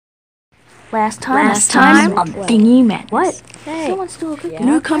Last time on Thingy Madness. What? Hey. Someone stole a cookie. Yeah.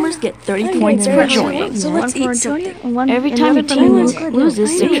 Newcomers get 30 points for joining. So let's eat something. Every time a team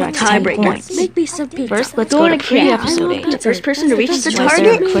loses, subtract 10 points. Make me some pizza. First, let's go to pre-episode 8. The first person to reach the Twice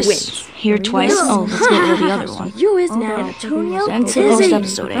target Chris wins. here twice. Oh, let's get rid of the other one. You is now Antonio. Then to post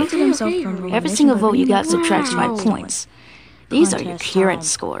episode 8. Every single vote you got subtracts 5 points. These are your current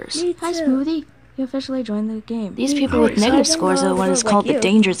scores. Hi, Smoothie. You officially joined the game. These people with negative scores are the ones called the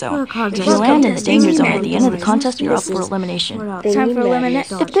danger zone. If you land in the danger zone at the end of the contest, you're up for elimination. Time for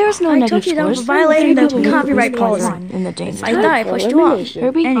elimination. If there is no negative scores, violating the then copyright policy. in the danger I zone. thought I pushed you off.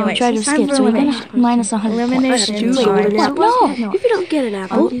 Herbie, Anyway, try to it's time skip, for so you elimination. get minus 100 Elimination. points. No! If you don't get an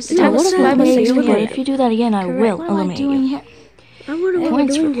apple, No, what if I mistake you again? If you do that again, I will What am I eliminate doing you. here? I wonder what we're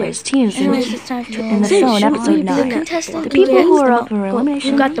Points for doing here. place teams Anyways, it's time for in the show in episode 9. The people who are up for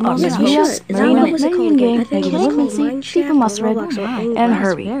elimination Who got the are most Mia, votes? Is that Marina, what was it Megan Game, I think Megan it was Woodmansey, called Stephen Mustard, Minecraft, and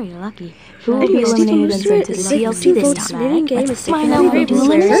Herbie, Very lucky. who will be Anyway, Stephen eliminated and sent to the Mustard, DLC this votes time. winning game is Let's six find votes. out what Herbie the was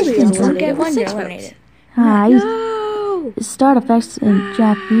eliminations eliminated. are. Okay, one, you're Six eliminated. Hi, No! Start Effects and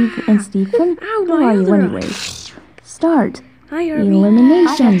Jack, Eve, and Stephen. Ow, Who my are you other anyway? Start. Hi, Herbie.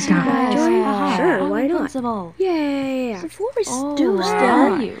 Elimination time. Sure, why not? Invincible. Yay! Before we Oh, do wow.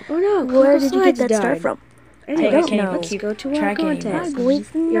 start, Oh no, Where Google did you Slides get that died. start from? I don't can't know. even keep Go to our track anymore. contest. Boys,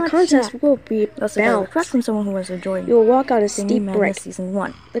 Your not contest yet. will be That's a bound. request from someone who wants to join You will walk on a Thingy steep Madness ramp. Season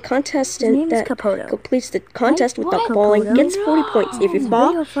 1. The His contestant name is that Capoto. completes the contest with the What? falling Capoto? gets 40 points. If you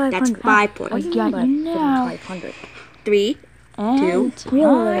fall, that's 5 I points. got you now. 3, 2,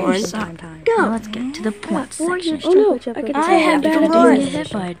 Elimination time. go. Now let's get to the points section. Oh no, I have If bad you get ideas.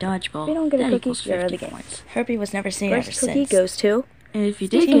 hit by a dodgeball, We don't get a that cookie, equals you're out of 50 the game. points. Herbie was never seen ever First cookie since. goes to And if you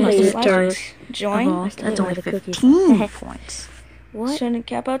did Stephen get Mustard's hit turn. by join, that's only the cookies. 15 points. What? Shouldn't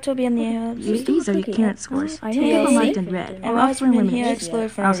Capoto be in the These are your current scores. I Keep know. them marked in red. And Off I've for been here elimination.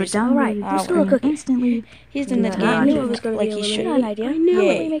 excluded for no Also reason. downloaded Alright, this we'll game cook it. instantly. He's in the Yeah. game I knew it was going to like be he eliminated. should I had an idea. I know. Why don't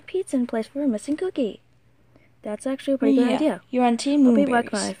Yay. we make pizza in place for a missing cookie? That's actually a pretty good Yeah, idea. You're on Team I'll be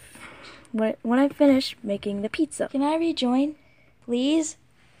back Moonberries. when I finish making the pizza. Can I rejoin, please?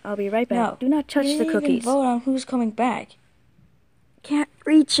 I'll be right back. No. Do not touch You the didn't even cookies. vote on who's coming back. Can't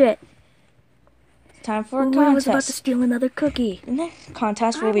reach it. It's time for a Ooh, I was about to contest. steal another cookie. The next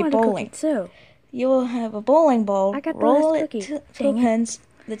contest I will be want a cookie bowling. too. You will have a bowling ball. I got the roll last it cookie. to Dang it. pins.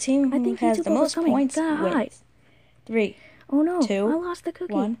 The team I who think has YouTube the was most coming. points That high. wins. 3, Oh no, 2, I lost the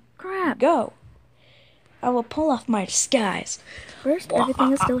cookie. 1, Crap. go. I will pull off my disguise. First,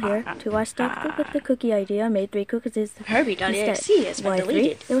 everything is still here. 2, I stuck with the cookie idea. I made 3 cookies instead. Herbie.exe has been Why 3?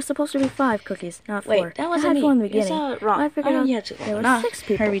 deleted. There was supposed to be 5 cookies, not 4. Wait, that wasn't I had me. 4 in the You beginning. saw it wrong. I figured out Yeah, there were not 6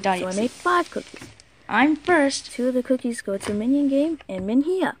 people, Herbie.exe. so I made 5 cookies. I'm first. 2 of the cookies go to Minion Game and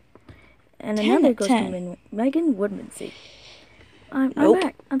Minhia. And 10 another at goes 10. to Megan Woodmansey. I'm Nope.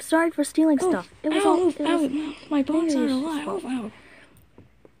 back. I'm sorry for stealing stuff. It was all. It was, My bones maybe are it's just alive. fault.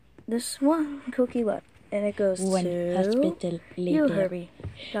 There's one cookie left, and it goes to hospital you, later. Herbie.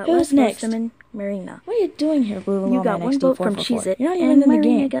 Got Who's West next? Cinnamon Marina. What are you doing here, Blue? You got 1 vote from Cheez It, You're not and even in the Marina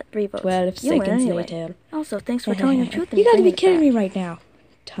game. got 3 votes. 12 You win seconds anyway. later. Also, thanks for telling the truth. And You gotta be bringing it kidding back. me right now.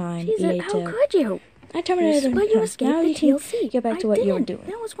 Time Cheez It, how later. could you? I terminated But you him. escaped Now the you can TLC. get back to I what you were didn't. doing.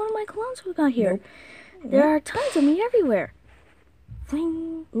 That was one of my clones who got here. There are tons of me everywhere.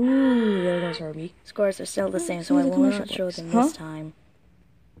 Fling. Ooh, there goes Herbie. Scores are still the same, so Some I of the will not commercial show breaks. them Huh? this time.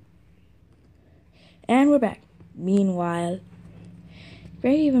 And we're back. Meanwhile,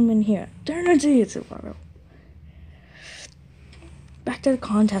 great even been here. Turn into you tomorrow. Back to the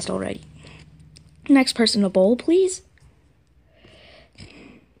contest already. Next person to bowl, please.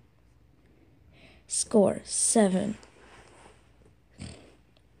 Score 7.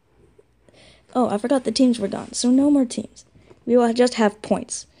 Oh, I forgot the teams were done, so no more teams. We will just have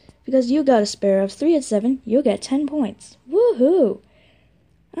points. Because you got a spare of 3 at 7, you'll get 10 points. Woohoo!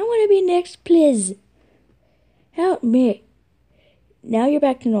 I want to be next, please. Help me. Now you're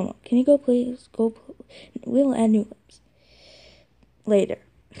back to normal. Can you go, please? Go. We'll add new limbs later.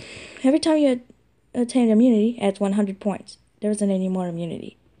 Every time you attain immunity, adds 100 points. There isn't any more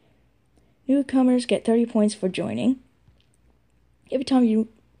immunity. Newcomers get 30 points for joining. Every time you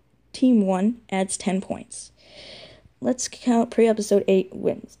team 1, adds 10 points. Let's count pre-episode 8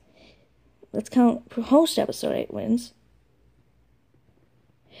 wins. Let's count post-episode 8 wins.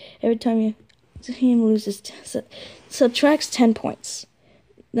 Every time you team loses, subtracts 10 points.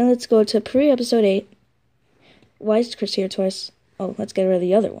 Now let's go to pre-episode 8. Why is Chris here twice? Oh, let's get rid of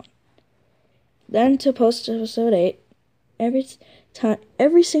the other one. Then to post-episode 8.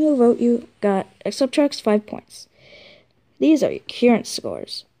 Every single vote you got subtracts 5 points. These are your current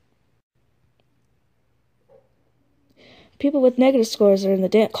scores. People with negative scores are in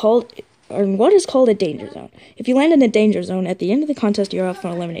the called are in what is called a danger zone. If you land in a danger zone, at the end of the contest, you're up for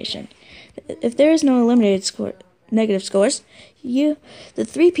elimination. If there is no negative scores, the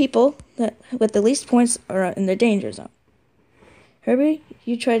 3 people with the least points are in the danger zone. Herbie,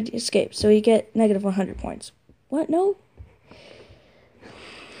 you tried to escape, so you get negative 100 points. What? No?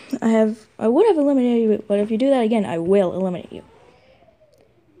 I would have eliminated you, but if you do that again, I will eliminate you.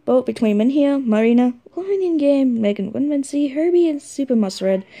 Vote between Minhia, Marina, Lion Game, Megan Winmancy, Herbie, and Super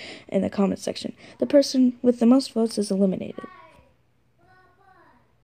Mustard in the comment section. The person with the most votes is eliminated.